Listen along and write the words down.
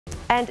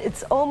And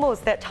it's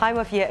almost that time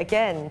of year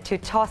again to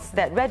toss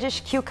that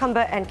reddish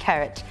cucumber and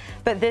carrot.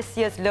 But this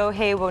year's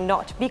lohei will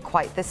not be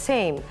quite the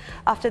same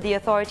after the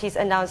authorities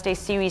announced a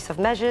series of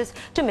measures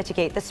to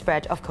mitigate the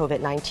spread of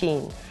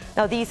COVID-19.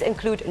 Now, these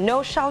include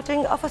no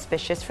shouting of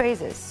auspicious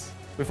phrases.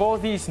 With all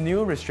these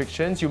new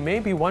restrictions, you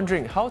may be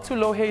wondering how to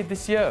lohei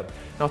this year.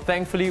 Now,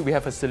 thankfully, we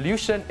have a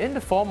solution in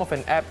the form of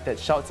an app that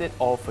shouts it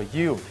all for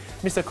you.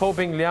 Mr. Ko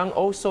Bing Liang,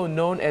 also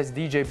known as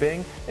DJ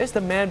Bing, is the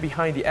man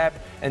behind the app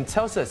and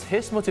tells us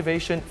his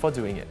motivation for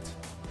doing it.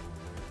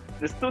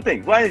 There's two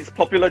things. One is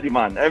popular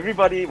demand.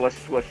 Everybody was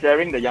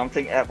sharing the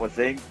Yangtseng app, was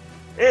saying,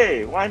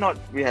 hey, why not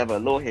we have a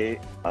lohei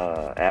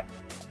app?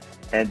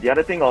 And the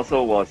other thing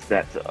also was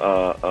that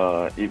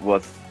it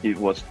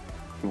was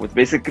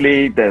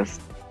basically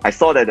I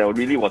saw that there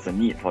really was a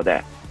need for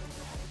that,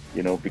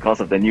 because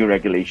of the new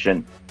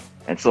regulation,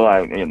 and so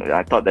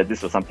I thought that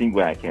this was something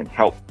where I can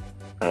help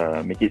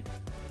make it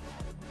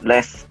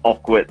less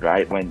awkward,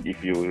 right? When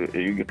if you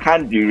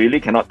really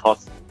cannot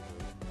toss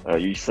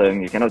yu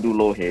sheng, you cannot do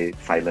lohei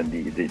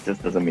silently. It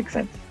just doesn't make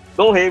sense.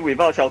 Lohei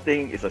without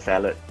shouting is a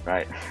salad,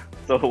 right?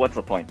 So what's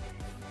the point?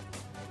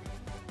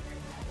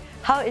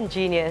 How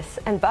ingenious.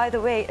 And by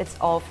the way, it's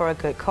all for a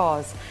good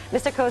cause.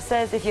 Mr. Ko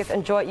says if you've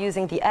enjoyed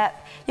using the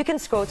app, you can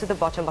scroll to the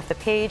bottom of the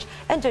page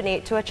and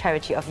donate to a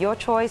charity of your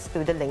choice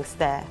through the links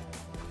there.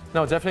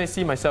 Now, definitely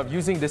see myself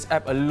using this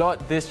app a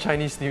lot this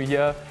Chinese New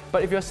Year.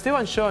 But if you're still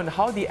unsure on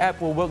how the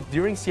app will work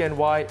during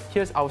CNY,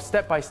 here's our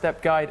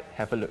step-by-step guide.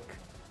 Have a look.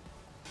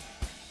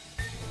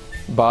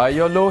 Buy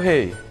your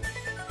lohei.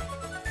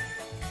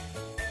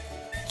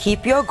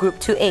 Keep your group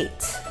to 8.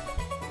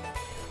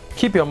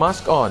 Keep your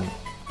mask on.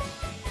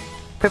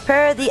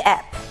 Prepare the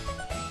app.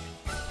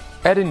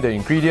 Add in the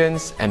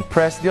ingredients and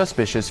press the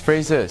auspicious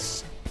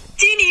phrases.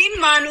 今年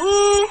满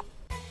屋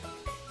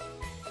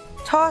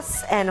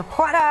Toss and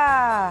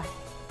huada!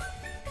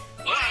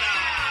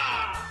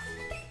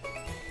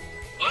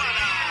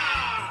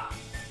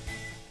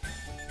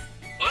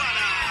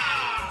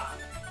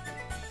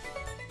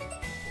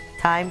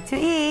 Time to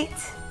eat!